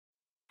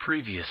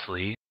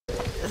Previously...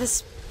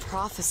 This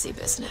prophecy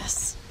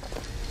business.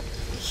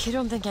 You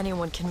don't think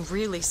anyone can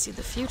really see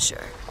the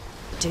future,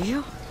 do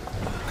you?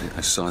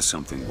 I saw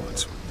something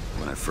once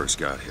when I first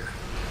got here.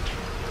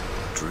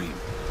 A dream.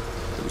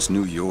 It was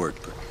New York,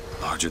 but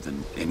larger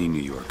than any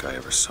New York I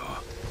ever saw.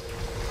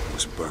 It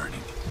was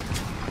burning.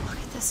 Look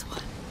at this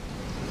one.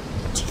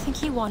 Do you think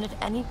he wanted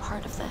any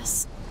part of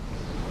this?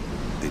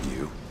 Did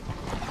you?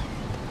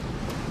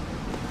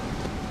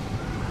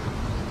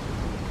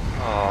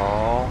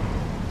 Aww.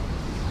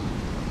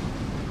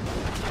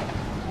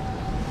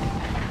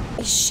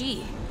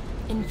 She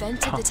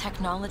invented the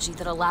technology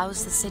that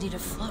allows the city to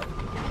float.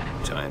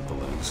 Giant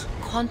balloons.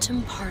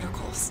 Quantum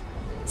particles.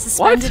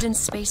 Suspended in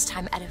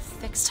space-time at a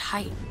fixed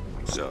height.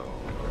 So,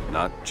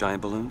 not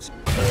giant balloons?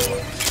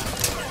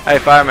 Hey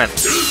fireman,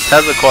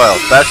 Tesla coil,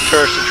 best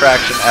tourist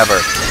attraction ever.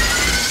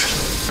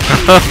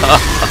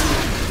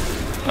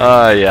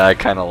 Yeah, I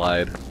kinda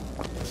lied.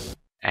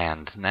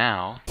 And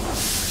now...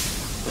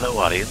 Hello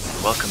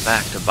audience, welcome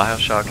back to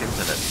Bioshock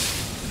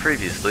Infinite.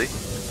 Previously,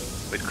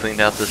 we'd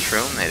cleaned out this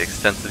room, made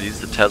extensive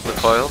use of Tesla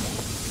coil,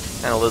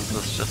 and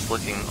Elizabeth's just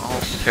looking all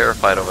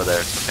terrified over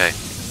there. It's okay.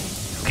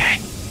 It's okay.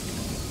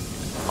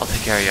 I'll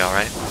take care of you,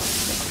 alright?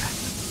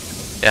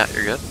 Okay. Yeah,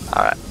 you're good?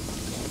 Alright.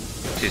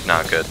 She's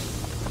not good.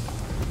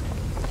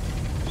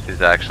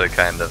 She's actually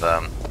kind of,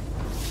 a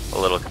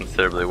little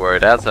considerably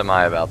worried, as am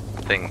I, about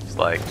things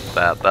like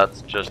that.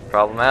 That's just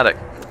problematic.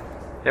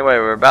 Anyway,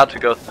 we're about to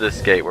go through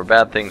this gate where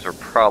bad things are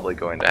probably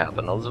going to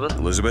happen. Elizabeth?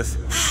 Elizabeth?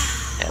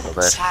 Handle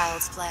that.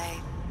 Child's play.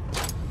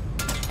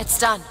 It's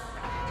done.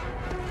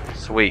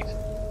 Sweet.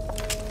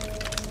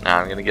 Now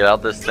I'm gonna get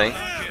out this thing,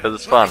 because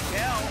it's fun.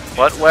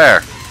 What?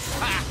 Where?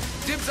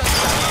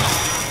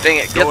 Dang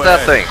it, get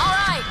that thing.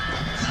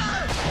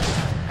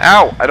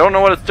 Ow! I don't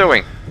know what it's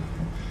doing.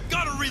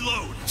 Gotta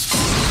reload.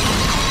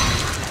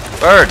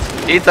 Birds!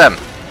 Eat them!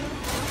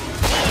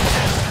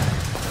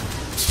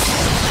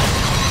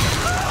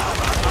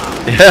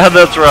 Yeah,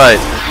 that's right.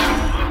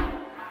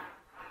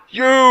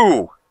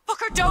 You!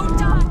 Booker, don't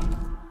die!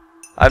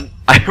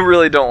 I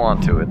really don't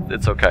want to.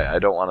 It's okay. I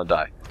don't want to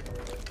die.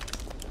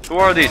 Who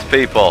are these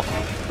people?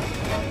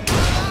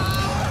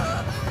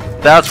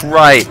 That's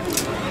right.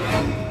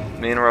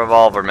 Me and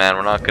Revolver, man.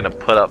 We're not gonna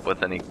put up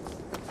with any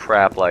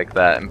crap like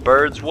that. And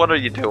birds, what are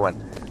you doing?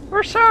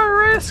 We're so at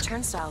risk.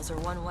 Turnstiles are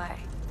one way.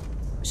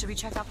 Should we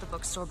check out the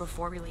bookstore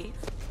before we leave?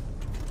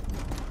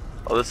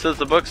 Oh, this is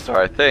the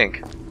bookstore, I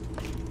think.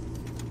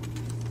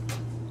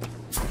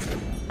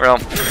 Well,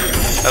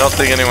 I don't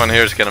think anyone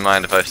here is gonna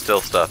mind if I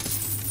steal stuff.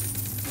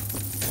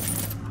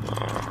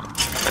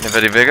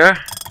 Anybody bigger?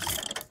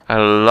 I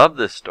love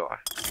this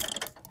store.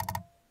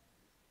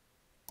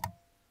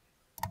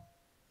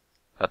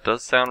 That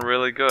does sound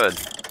really good.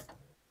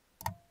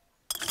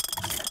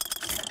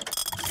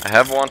 I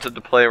have wanted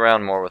to play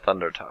around more with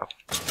Undertow.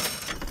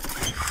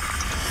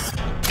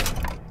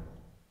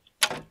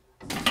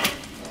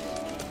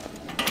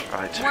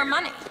 Right. More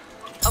money.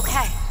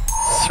 Okay.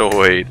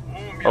 Sweet.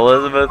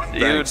 Elizabeth,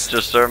 you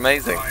just are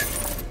amazing.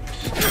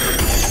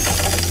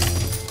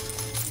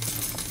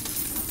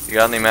 You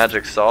got any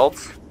magic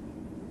salts?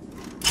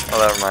 Oh,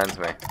 that reminds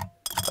me.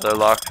 Are there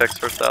lockpicks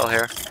for sale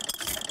here?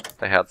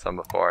 They had some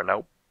before.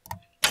 Nope.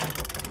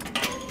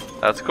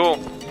 That's cool.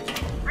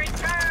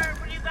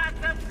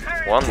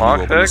 One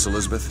lockpick?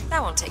 Elizabeth?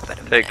 That won't take but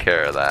a minute. Take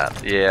care of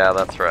that. Yeah,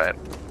 that's right.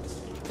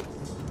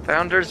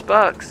 Founder's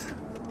Bucks.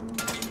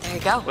 There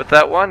you go. With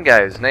that one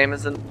guy whose name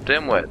isn't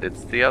Dimwit.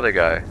 It's the other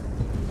guy.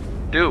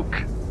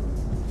 Duke.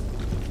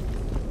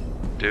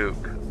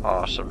 Duke.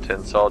 Awesome.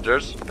 Tin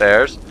soldiers.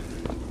 Bears.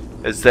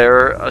 Is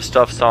there a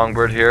stuffed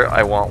songbird here?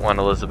 I want one,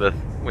 Elizabeth.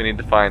 We need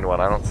to find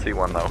one. I don't see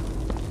one, though.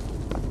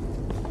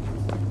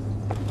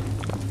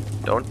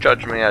 Don't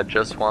judge me, I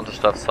just want a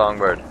stuffed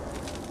songbird.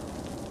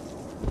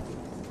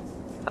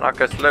 Knock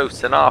us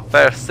loose in our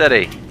fair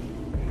city.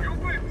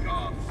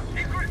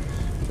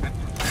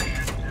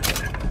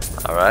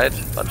 Alright,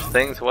 bunch of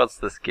things. What's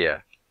this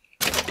gear?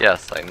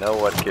 Yes, I know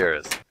what gear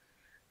is.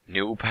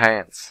 New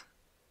pants.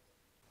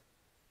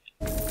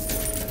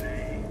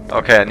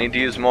 Okay, I need to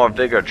use more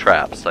vigor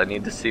traps. I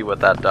need to see what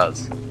that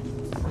does.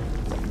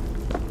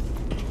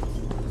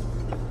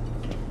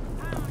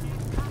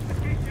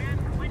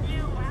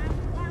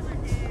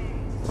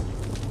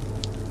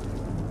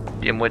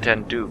 Dimwit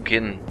and Duke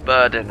in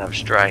burden of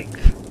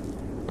strength.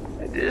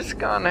 It is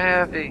gone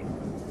heavy.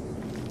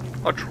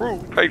 A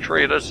true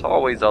patriot is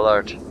always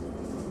alert.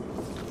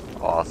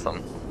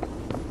 Awesome.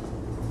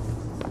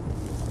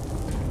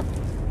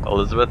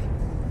 Elizabeth,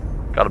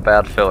 got a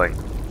bad feeling.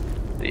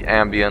 The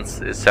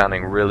ambience is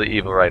sounding really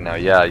evil right now.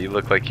 Yeah, you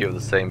look like you have the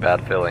same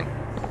bad feeling.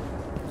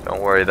 Don't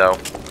worry though.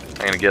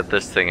 I'm gonna get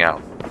this thing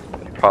out.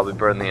 It'll probably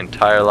burn the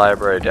entire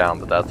library down,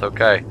 but that's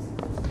okay.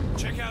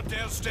 Check out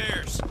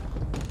downstairs.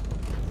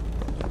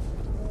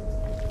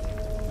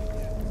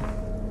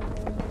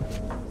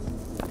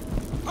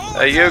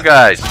 Hey, you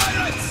guys!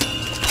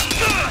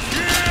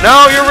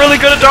 No, you're really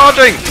good at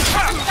dodging!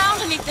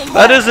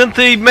 That isn't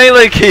the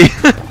melee key!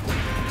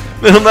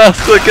 Middle mouse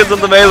click isn't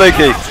the melee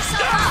key!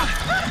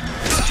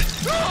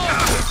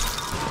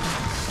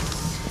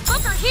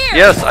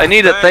 Yes, I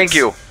need it, thank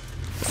you.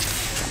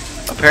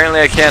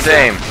 Apparently I can't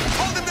aim.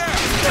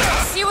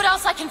 See what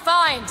else I can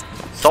find.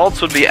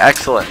 Salts would be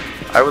excellent.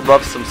 I would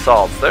love some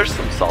salts. There's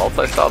some salts,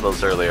 I saw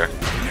those earlier.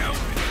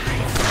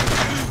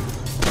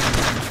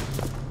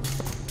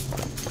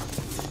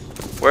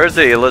 Where is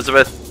he,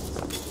 Elizabeth?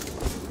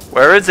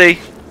 Where is he?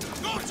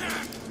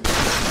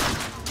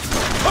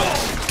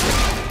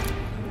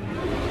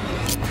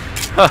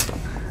 Huh.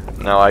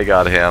 No, I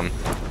got him.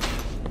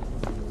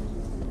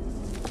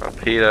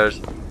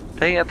 Torpedoes.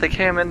 Dang it, they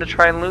came in to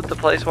try and loot the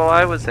place while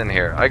I was in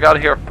here. I got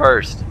here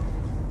first.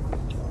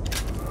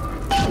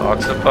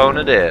 Saxophone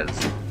it is.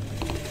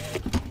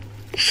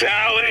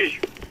 Sally!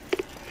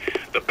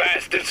 The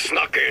bastard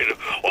snuck in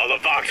while the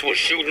Vox was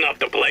shooting up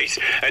the place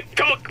and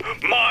took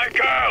my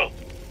girl!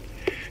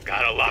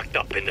 Got her locked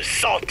up in the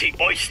Salty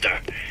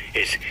Oyster,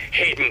 his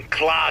hidden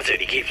closet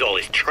he keeps all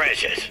his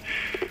treasures.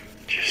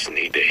 Just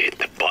need to hit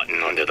the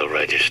button under the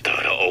register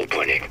to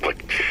open it, but...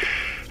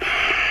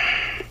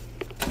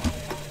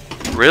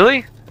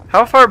 Really?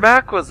 How far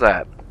back was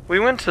that? We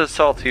went to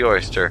Salty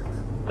Oyster.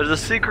 There's a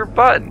secret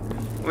button.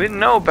 We didn't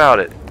know about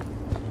it.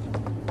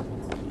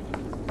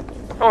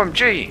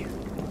 OMG!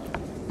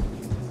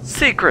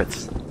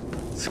 Secrets!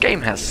 This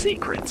game has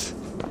secrets.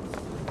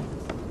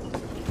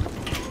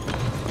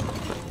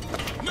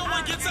 No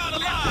one gets out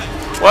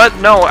alive. What?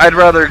 No, I'd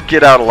rather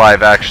get out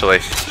alive, actually.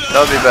 That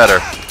would be better.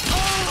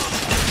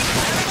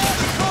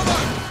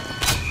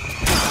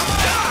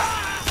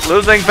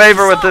 Losing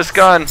favor with this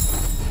gun.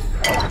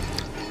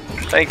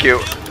 Thank you.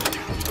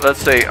 Let's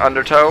see,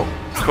 undertow.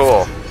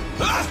 Cool.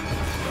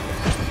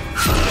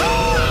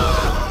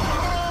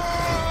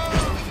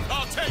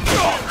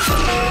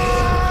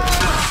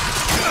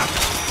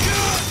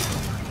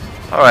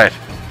 Alright.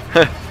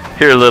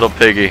 Here, little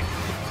piggy.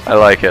 I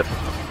like it.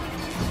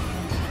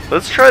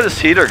 Let's try this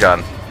heater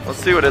gun. Let's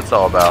see what it's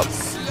all about.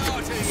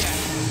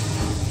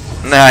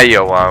 Nah,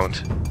 you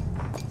won't.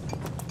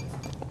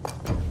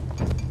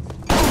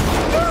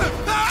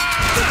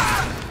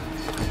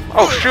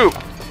 Oh, shoot!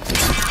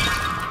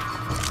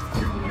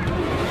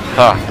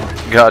 Huh,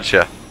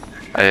 gotcha.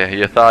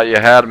 You thought you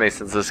had me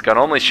since this gun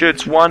only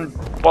shoots one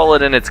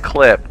bullet in its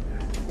clip.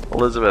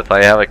 Elizabeth,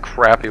 I have a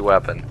crappy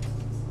weapon.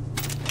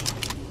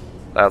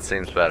 That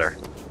seems better.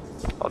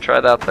 I'll try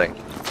that thing.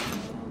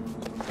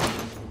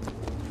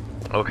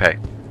 Okay,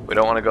 we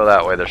don't want to go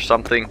that way. There's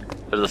something,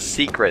 there's a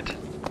secret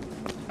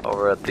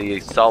over at the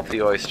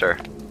Salty Oyster.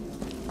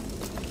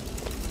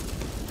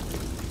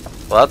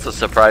 Well, that's a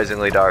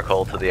surprisingly dark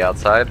hole to the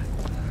outside.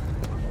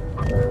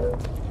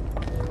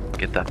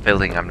 Get that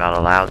feeling I'm not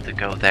allowed to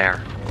go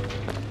there.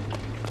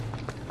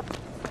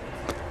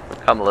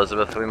 Come,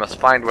 Elizabeth, we must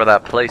find where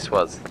that place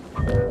was.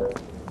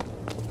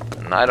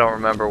 And I don't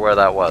remember where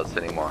that was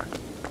anymore.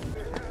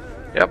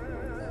 Yep,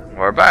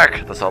 we're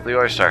back. The Salty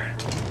Oyster.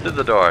 Through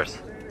the doors.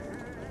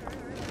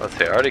 Let's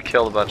see, I already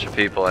killed a bunch of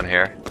people in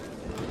here.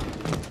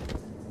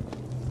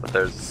 But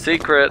there's a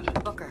secret.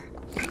 Booker,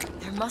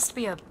 there must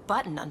be a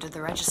button under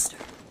the register.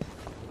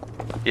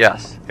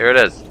 Yes, here it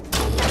is.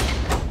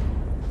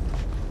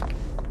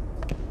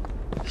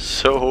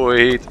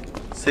 Sweet.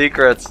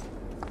 Secrets.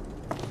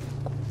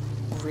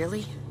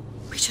 Really?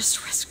 We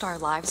just risked our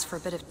lives for a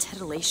bit of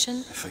titillation?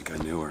 I think I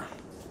knew her.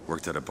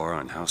 Worked at a bar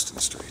on Houston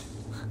Street.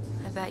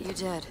 I bet you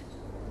did.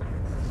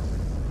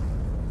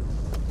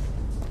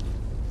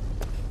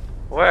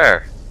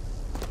 Where?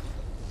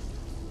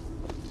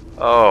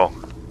 Oh.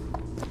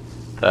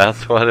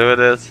 That's what it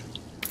is?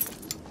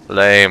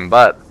 Lame,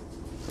 but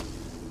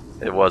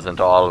it wasn't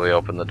all we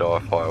opened the door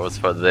for. It was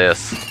for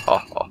this.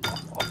 Oh, oh,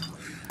 oh.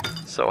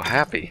 So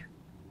happy.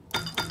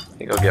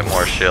 You go get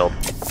more shield.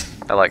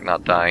 I like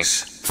not dying.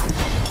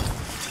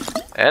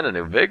 And a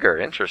new vigor.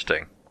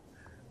 Interesting.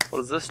 What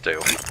does this do?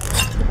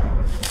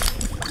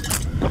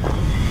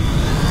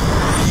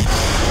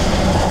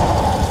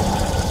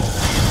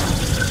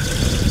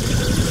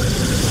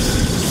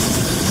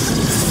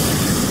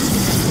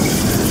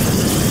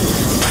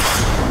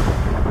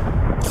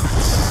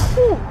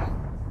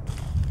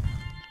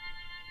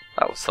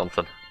 That was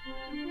something.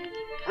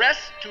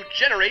 Press to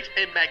generate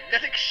a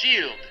magnetic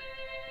shield.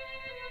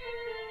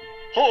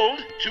 Hold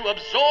to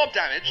absorb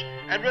damage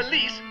and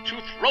release to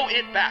throw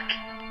it back.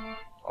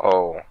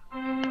 Oh.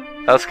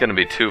 That's gonna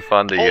be too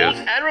fun to Hold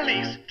use. and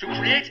release to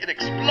create an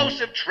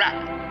explosive trap.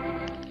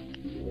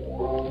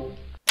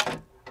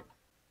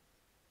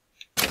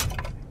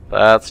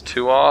 That's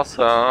too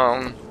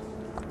awesome.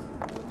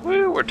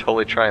 Woo, we're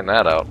totally trying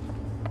that out.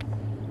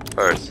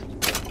 First,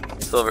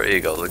 Silver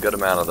Eagles, a good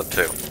amount of them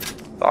too.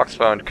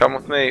 Foxbound, come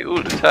with me.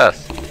 Ooh, the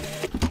test.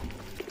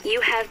 You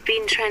have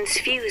been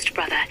transfused,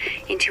 brother,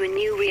 into a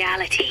new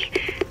reality.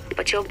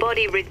 But your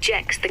body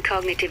rejects the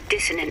cognitive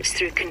dissonance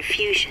through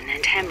confusion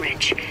and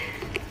hemorrhage.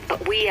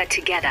 But we are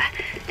together,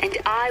 and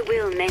I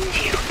will mend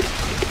you.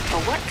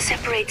 For what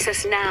separates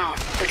us now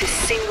but a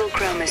single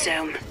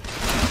chromosome?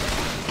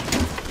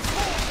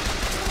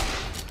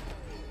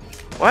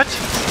 What?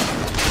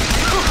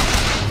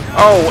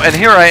 Oh, and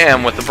here I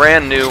am with the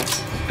brand new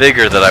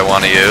vigor that I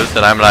want to use,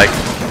 and I'm like,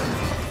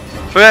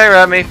 fire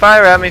at me,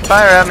 fire at me,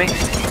 fire at me.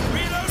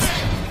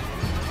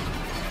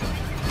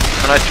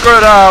 And I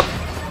screwed up!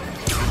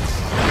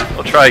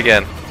 We'll try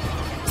again.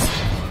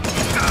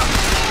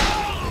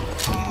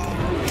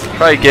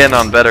 Try again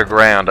on better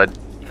ground. I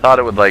thought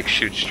it would like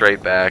shoot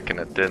straight back and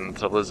it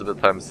didn't.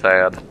 Elizabeth, I'm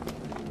sad.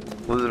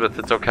 Elizabeth,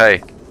 it's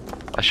okay.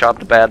 I shot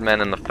the bad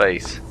men in the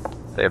face.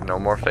 They have no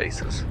more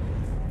faces.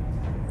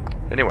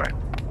 Anyway.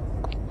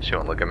 She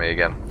won't look at me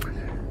again.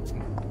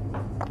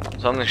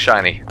 Something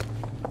shiny.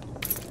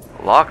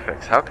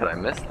 Lockpicks, how could I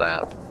miss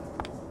that?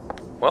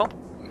 Well,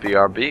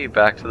 BRB,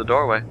 back to the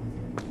doorway.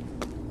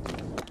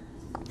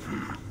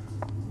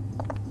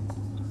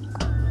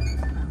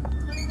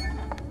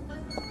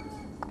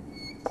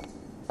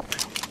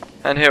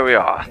 And here we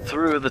are,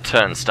 through the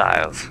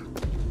turnstiles.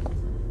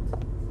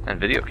 And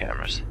video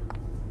cameras.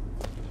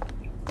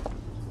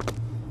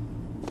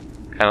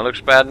 Kinda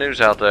looks bad news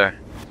out there.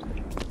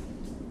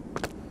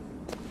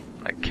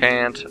 I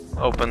can't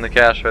open the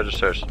cash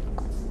registers.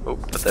 Oh,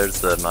 but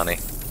there's the money.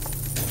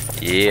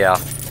 Yeah.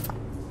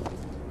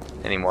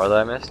 Any more that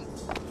I missed?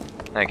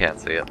 I can't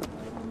see it.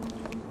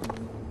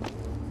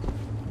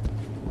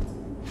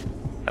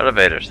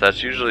 Elevators,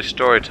 that's usually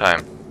story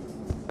time.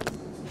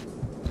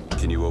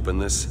 Can you open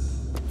this?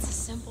 It's a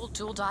simple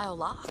dual dial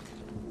lock.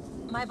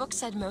 My book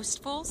said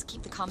most fools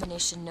keep the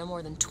combination no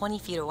more than 20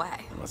 feet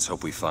away. Let's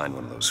hope we find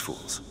one of those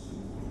fools.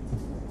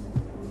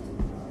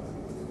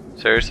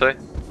 Seriously?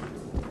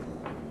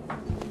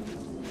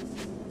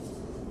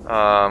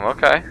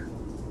 Okay.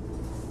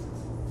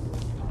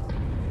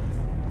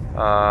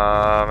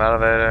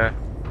 Elevator.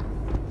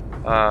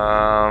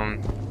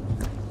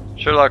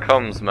 Sherlock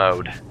Holmes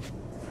mode.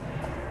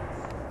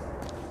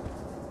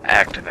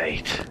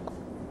 Activate.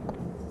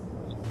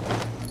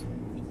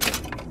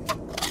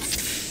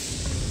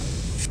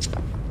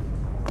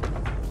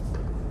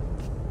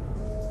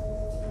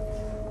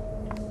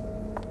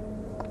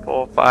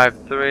 Four,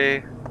 5,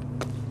 3.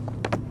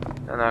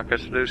 And knock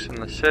us loose in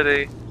the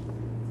city.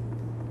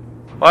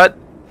 What?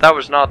 That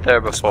was not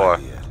there before.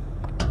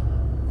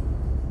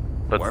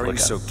 Why are you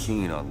so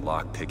keen on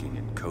lockpicking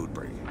and code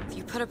breaking? If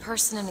you put a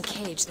person in a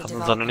cage, they Someone's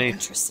develop an underneath.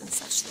 interest in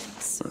such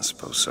things. I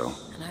suppose so.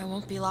 And I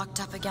won't be locked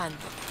up again.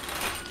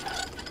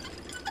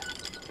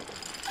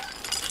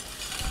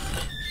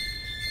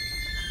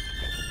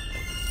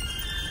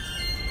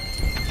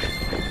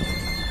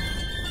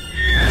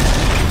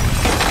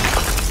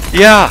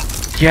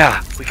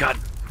 Yeah, we got.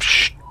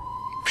 Shh,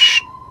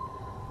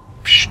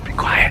 be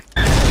quiet.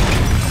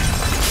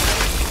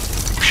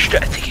 Shh,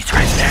 I think he's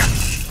right there.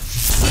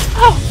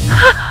 Oh,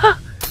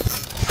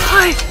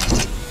 hi.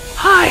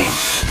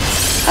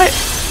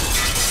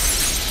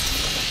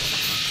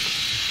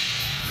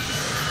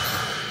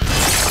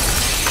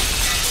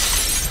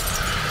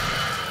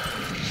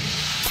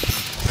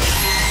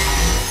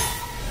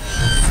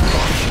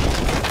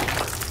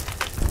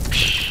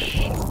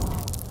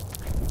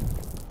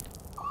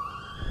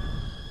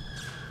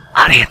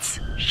 Audience,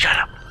 shut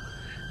up.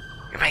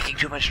 You're making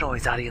too much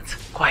noise, audience.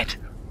 Quiet.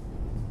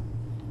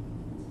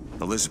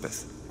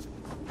 Elizabeth.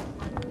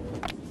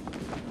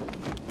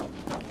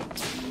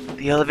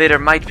 The elevator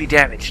might be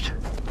damaged.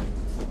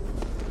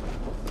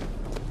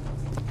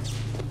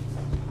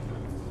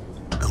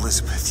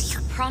 Elizabeth, you...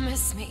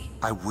 Promise me.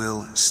 I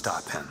will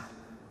stop him.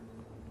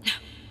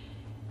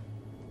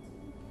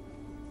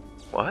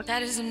 What?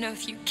 That is an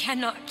oath you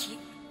cannot keep.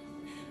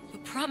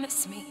 But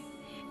promise me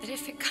that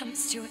if it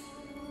comes to it,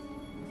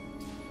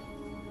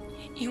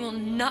 you will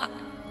not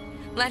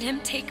let him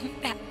take me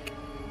back.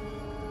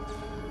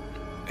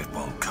 It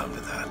won't come to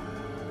that.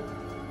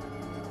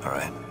 All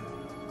right?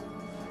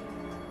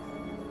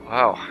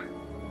 Wow.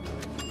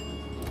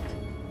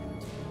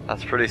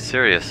 That's pretty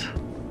serious.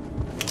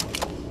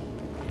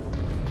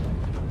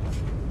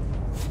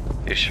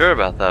 You sure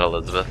about that,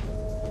 Elizabeth?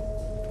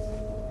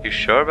 You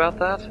sure about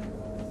that?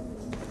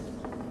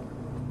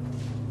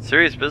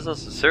 Serious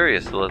business is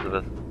serious,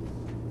 Elizabeth.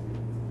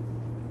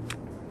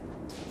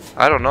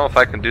 I don't know if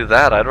I can do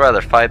that. I'd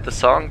rather fight the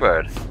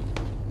Songbird.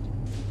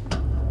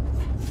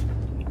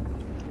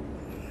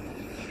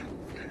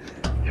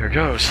 Here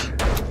goes.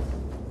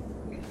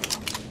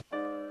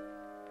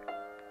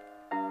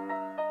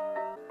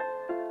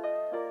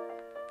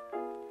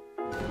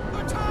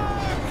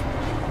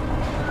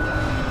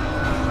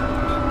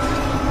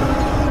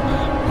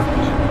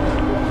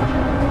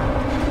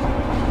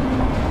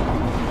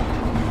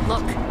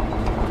 Look,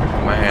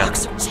 Man.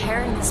 rocks are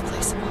tearing this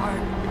place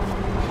apart.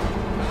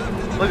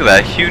 Look at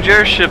that huge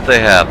airship they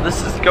have.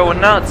 This is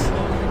going nuts.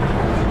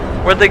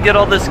 Where'd they get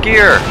all this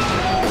gear?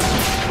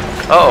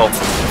 Uh-oh.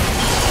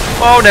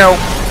 Oh no.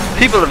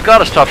 People have got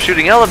to stop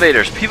shooting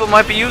elevators. People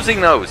might be using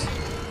those.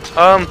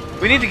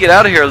 We need to get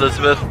out of here,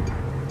 Elizabeth.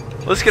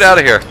 Let's get out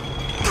of here.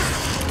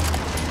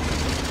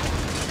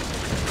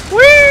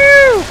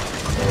 Woo!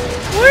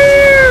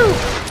 Woo!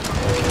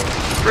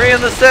 Free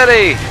in the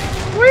city.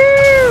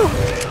 Woo!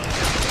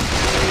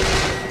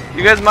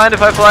 You guys mind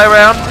if I fly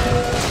around?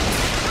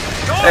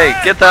 Hey,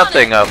 get that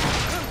thing up.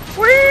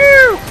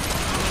 Woo!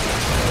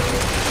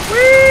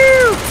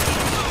 Woo!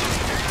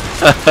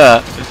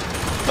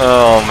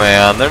 Oh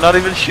man, they're not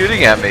even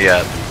shooting at me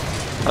yet.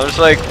 I'm just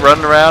like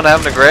running around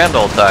having a grand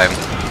old time.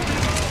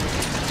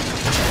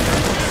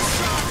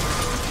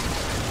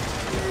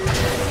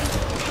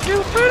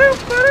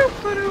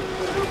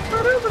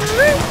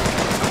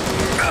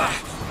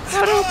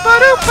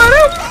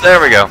 There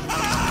we go.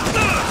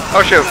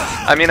 Oh shoot.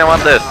 I mean, I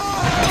want this.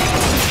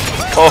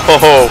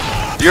 Oh,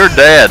 you're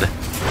dead.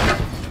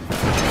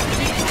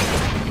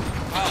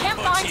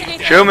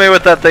 Shoot me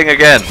with that thing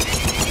again.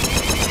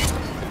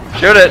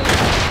 Shoot it.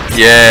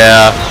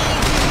 Yeah.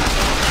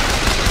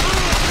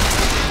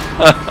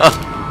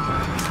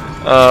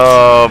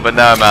 Oh, but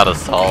now I'm out of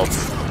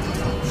salts.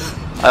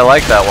 I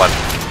like that one.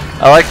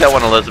 I like that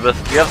one, Elizabeth.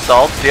 Do you have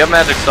salts? Do you have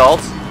magic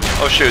salts?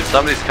 Oh shoot,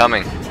 somebody's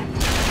coming.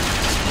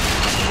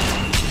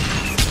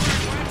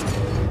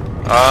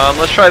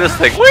 Let's try this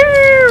thing.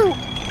 Woo!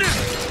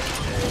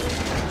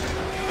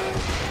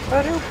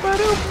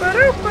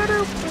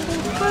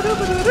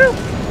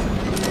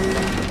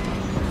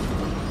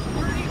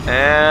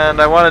 And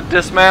I want to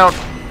dismount.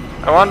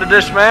 I want to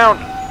dismount.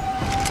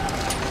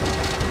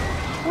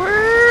 Woo!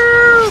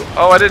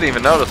 Oh, I didn't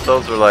even notice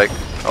those were like...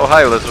 Oh,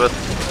 hi, Elizabeth.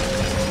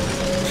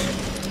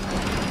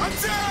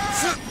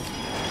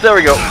 There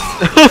we go.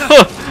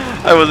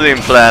 I wasn't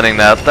even planning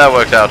that. That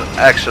worked out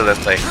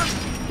excellently.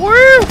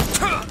 Woo!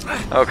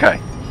 Okay.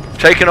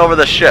 Taking over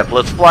the ship.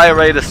 Let's fly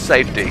away to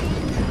safety.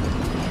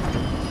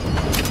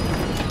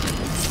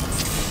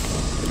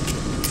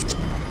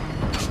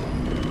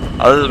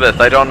 Elizabeth,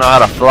 I don't know how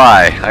to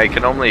fly. I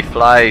can only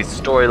fly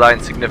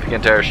storyline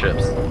significant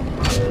airships.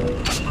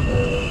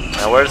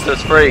 Now where's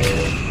this freak?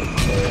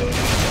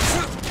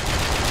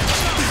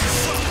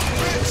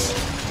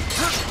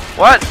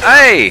 What?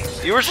 Hey!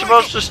 You were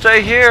supposed to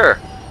stay here!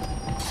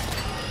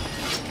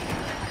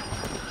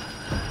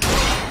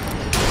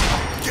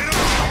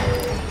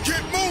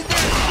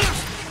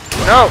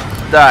 No!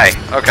 Die.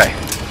 Okay.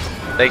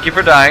 Thank you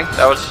for dying.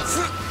 That was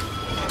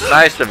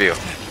nice of you.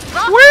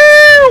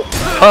 Woo!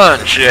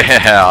 Punch!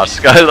 Yeah!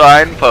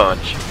 Skyline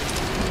punch.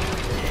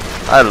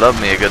 I love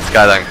me a good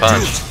skyline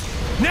punch.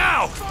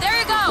 Now! There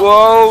you go!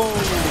 Whoa!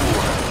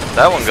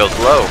 That one goes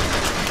low.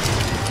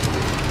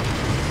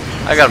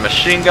 I got a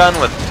machine gun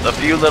with a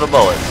few little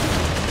bullets.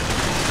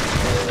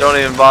 Don't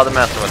even bother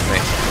messing with me.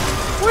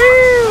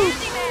 Woo!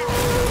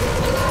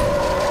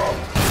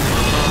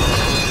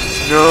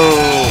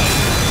 No!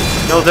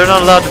 No, they're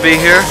not allowed to be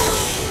here.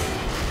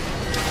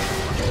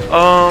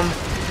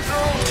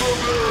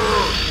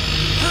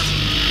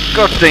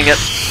 God dang it.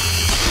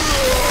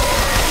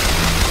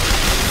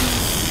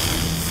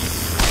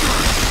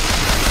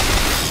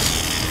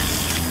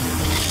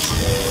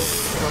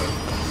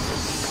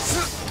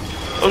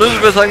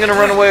 Elizabeth, I'm gonna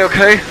run away,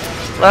 okay?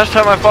 Last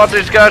time I fought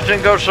these guys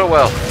didn't go so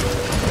well.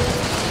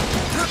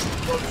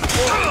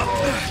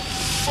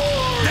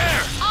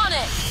 On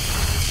it.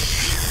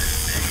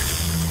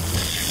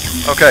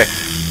 Okay,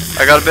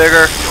 I got a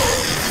bigger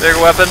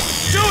weapon.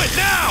 Do it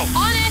now!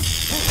 On it.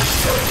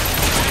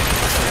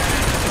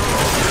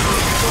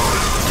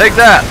 Take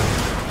that!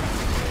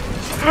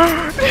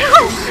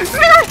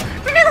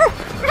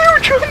 No,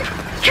 jump!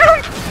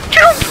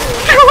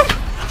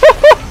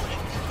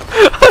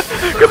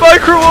 Goodbye,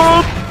 crew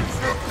world!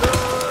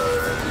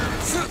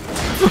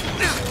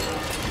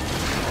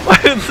 Why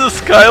didn't the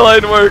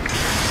skyline work?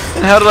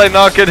 And how did I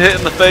not get hit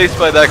in the face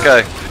by that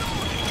guy?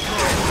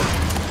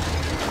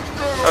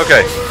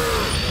 Okay.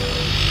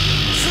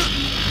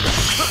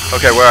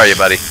 Okay, where are you,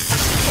 buddy?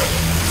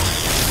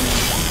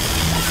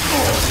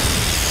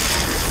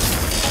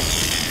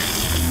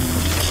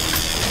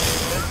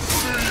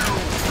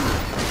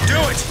 Do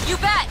it! You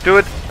bet. Do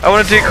it! I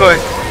want a decoy!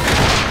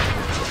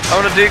 I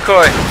want a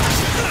decoy!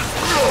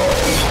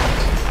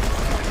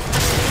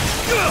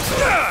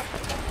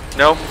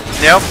 Nope.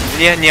 Nope.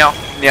 Yeah, no.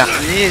 Yeah.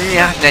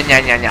 Yeah.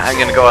 I'm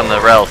gonna go on the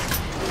rails.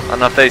 I'm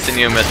not facing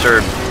you,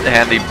 Mr.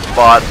 Handy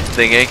Bot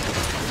thingy.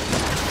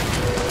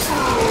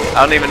 I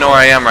don't even know where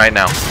I am right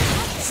now.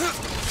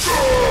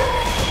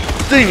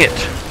 Dang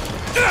it!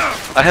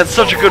 I had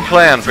such a good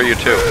plan for you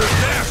two.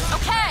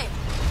 Okay.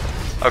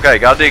 Okay,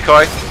 got a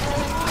decoy.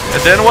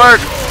 It didn't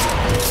work!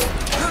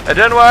 It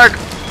didn't work!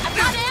 I've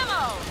got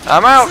ammo.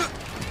 I'm out!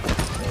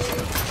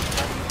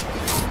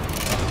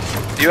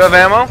 Do you have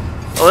ammo?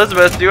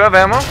 Elizabeth, do you have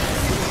ammo?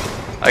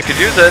 I could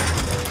use it.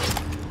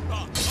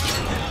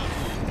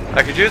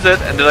 I could use it.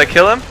 And did I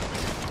kill him?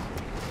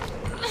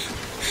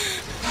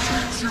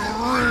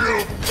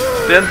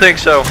 Didn't think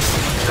so.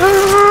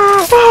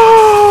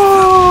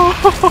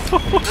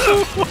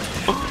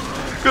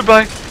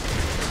 Goodbye.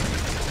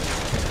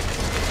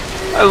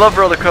 I love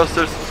roller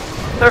coasters.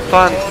 They're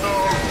fun.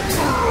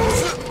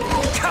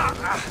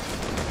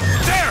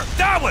 There!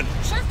 That one!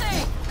 Sure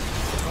thing.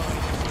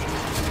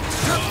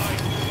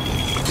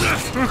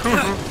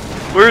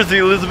 Where is he,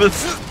 Elizabeth?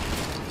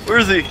 Where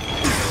is he?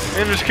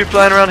 Man, just keep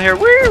flying around here.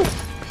 Woo!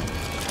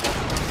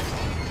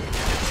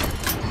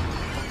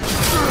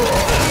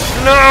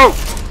 No!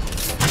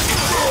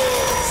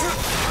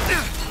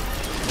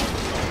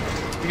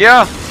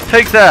 Yeah,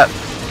 take that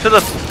to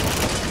the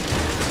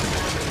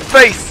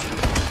face.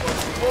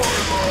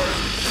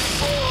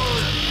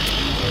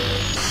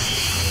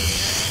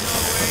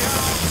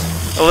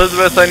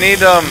 Elizabeth, I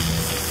need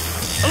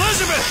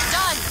Elizabeth!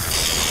 Done.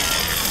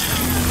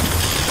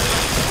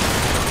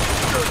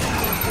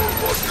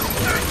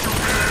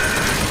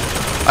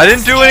 I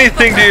didn't do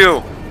anything to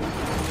you!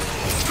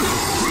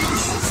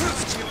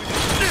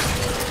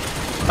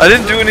 I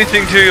didn't do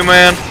anything to you,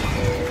 man!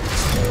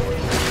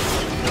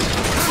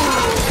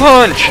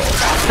 Punch!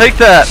 Take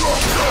that!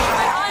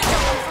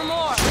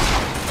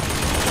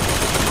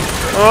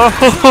 Oh,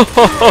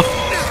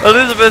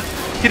 Elizabeth,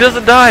 he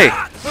doesn't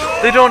die!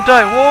 They don't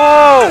die!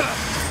 Whoa!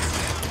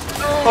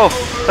 Oh,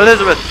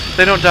 Elizabeth,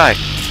 they don't die.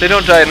 They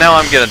don't die, now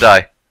I'm gonna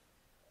die.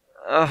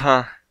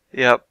 Uh-huh,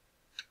 yep.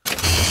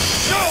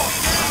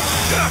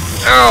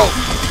 Ow!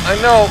 I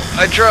know,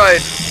 I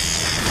tried.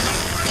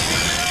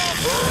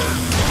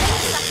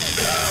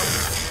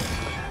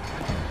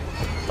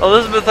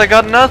 Elizabeth, I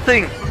got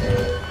nothing.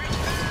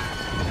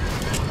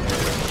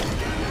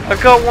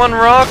 I've got one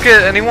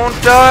rocket and he won't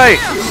die.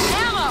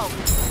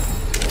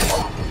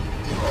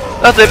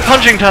 That's it,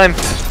 punching time.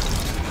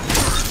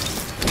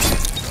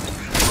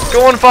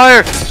 Go on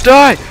fire.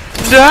 Die.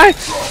 Die.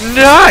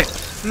 Die.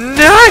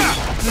 Die.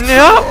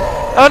 No.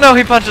 Oh no,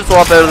 he punches a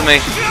lot better than me.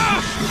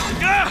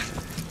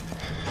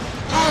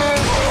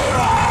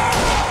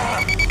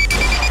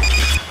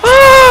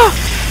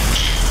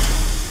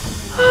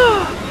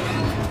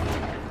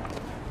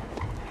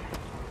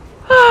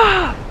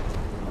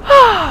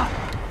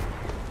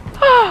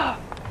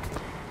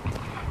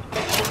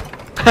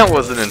 That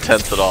wasn't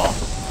intense at all.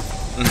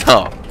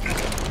 No.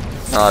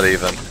 Not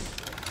even.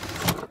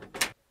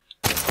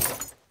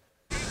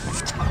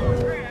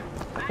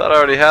 I thought I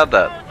already had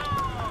that.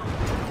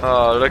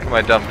 Oh, look at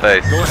my dumb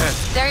face. Go ahead.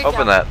 There you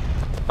Open go. that.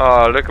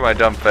 Oh, look at my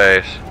dumb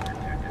face.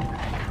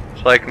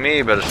 It's like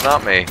me, but it's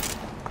not me.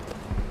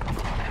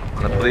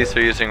 And the police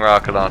are using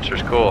rocket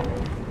launchers. Cool.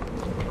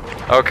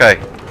 Okay.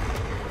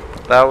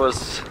 That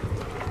was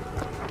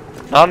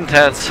not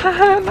intense.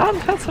 Not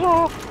intense at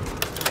all.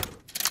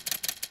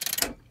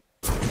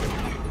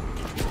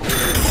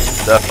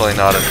 Definitely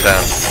not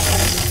intense.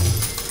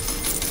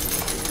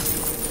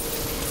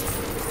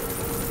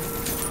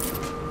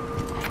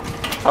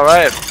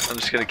 Alright, I'm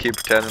just gonna keep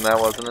pretending that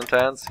wasn't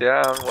intense.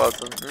 Yeah, it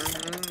wasn't.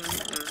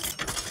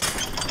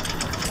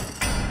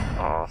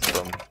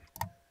 Awesome.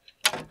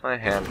 My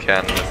hand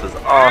cannon is as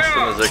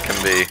awesome as it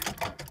can be.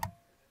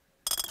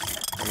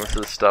 And this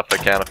is stuff I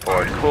can't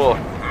afford. Cool.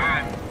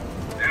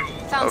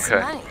 Found some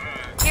money.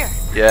 Here.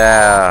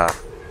 Yeah.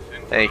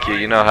 Thank you.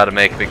 You know how to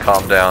make me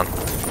calm down.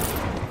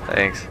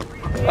 Thanks.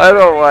 I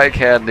don't like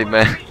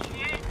Handyman.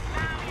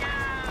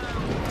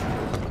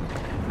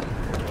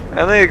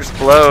 And they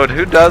explode.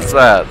 Who does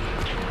that?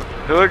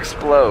 Who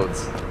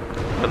explodes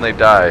when they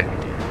die?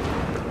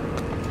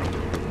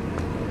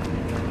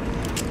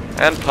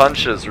 And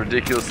punches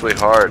ridiculously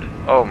hard.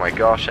 Oh my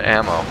gosh,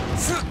 ammo.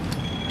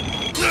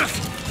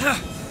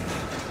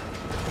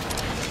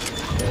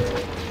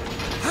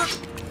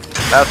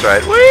 That's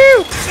right.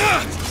 Woo!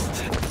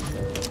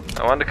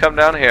 I wanted to come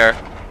down here.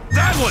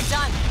 That one!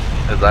 Done.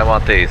 Because I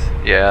want these.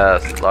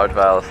 Yes, large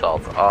vial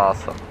assaults.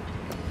 Awesome.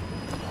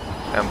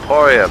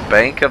 Emporia,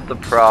 Bank of the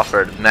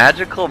Proffered.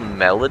 Magical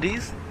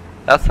Melodies?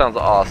 That sounds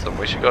awesome.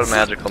 We should go to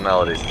Magical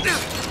Melodies.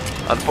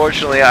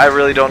 Unfortunately, I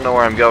really don't know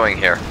where I'm going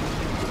here.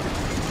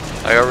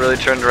 I got really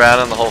turned around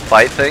on the whole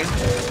fight thing.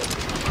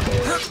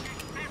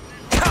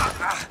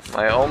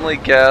 My only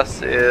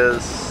guess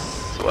is...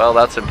 well,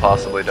 that's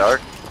impossibly dark.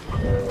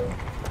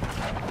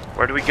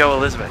 Where do we go,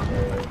 Elizabeth?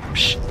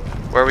 Psh,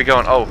 where are we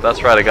going? Oh,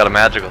 that's right, I got a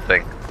magical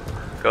thing.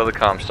 Go to the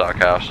Comstock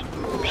house.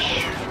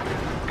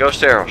 Psh.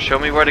 Ghost Arrow, show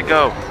me where to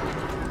go.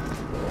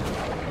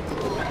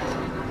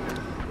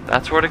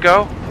 That's where to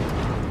go?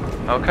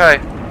 Okay.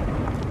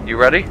 You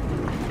ready?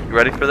 You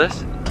ready for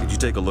this? Did you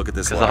take a look at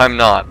this? Because I'm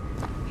not.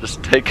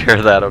 Just take care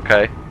of that,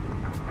 okay?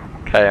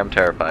 Okay, I'm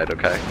terrified,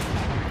 okay?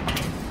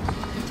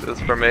 Is this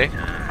for me?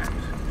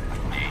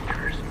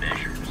 Dangerous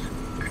measures.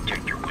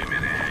 Protect your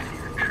women and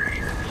your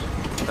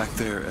treasures. Back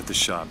there at the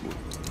shop,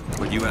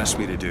 what you asked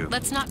me to do.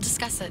 Let's not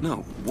discuss it. No,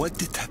 what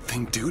did that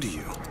thing do to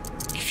you?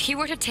 If he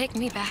were to take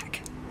me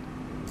back,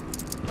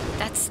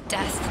 that's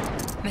death,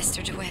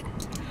 Mr. DeWitt.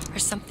 Or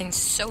something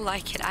so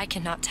like it I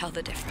cannot tell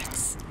the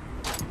difference.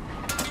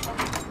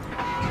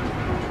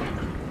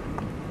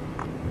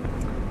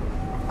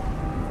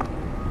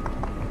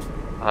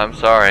 I'm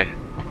sorry.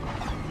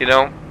 You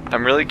know,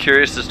 I'm really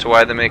curious as to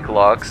why they make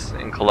locks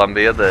in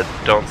Colombia that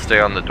don't stay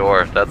on the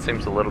door. That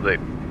seems a little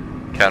bit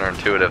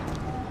counterintuitive.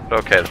 But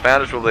okay, the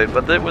bandage will be,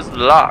 but it was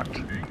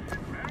locked.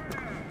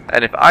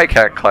 And if I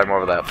can't climb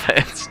over that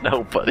fence,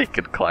 nobody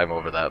could climb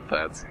over that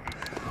fence.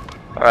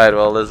 Alright,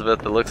 well,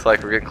 Elizabeth, it looks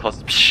like we're getting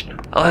close. Psh,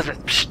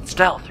 Elizabeth, psh,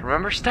 stealth.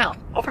 Remember, stealth.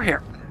 Over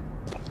here.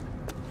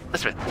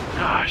 Elizabeth,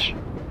 gosh.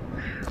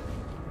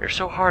 You're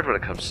so hard when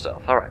it comes to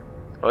stealth. Alright.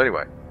 Well,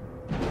 anyway.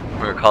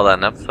 We're going to call that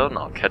an episode, and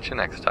I'll catch you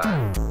next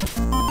time.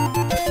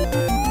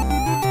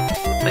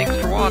 Thanks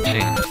for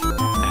watching.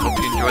 I hope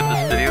you enjoyed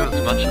this video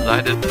as much as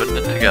I did putting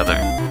it together.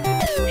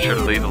 Be sure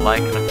to leave a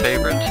like and a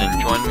favorite, and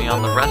join me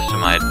on the rest of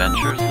my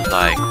adventures as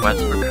I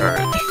quest for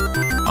courage.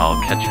 I'll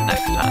catch you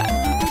next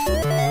time.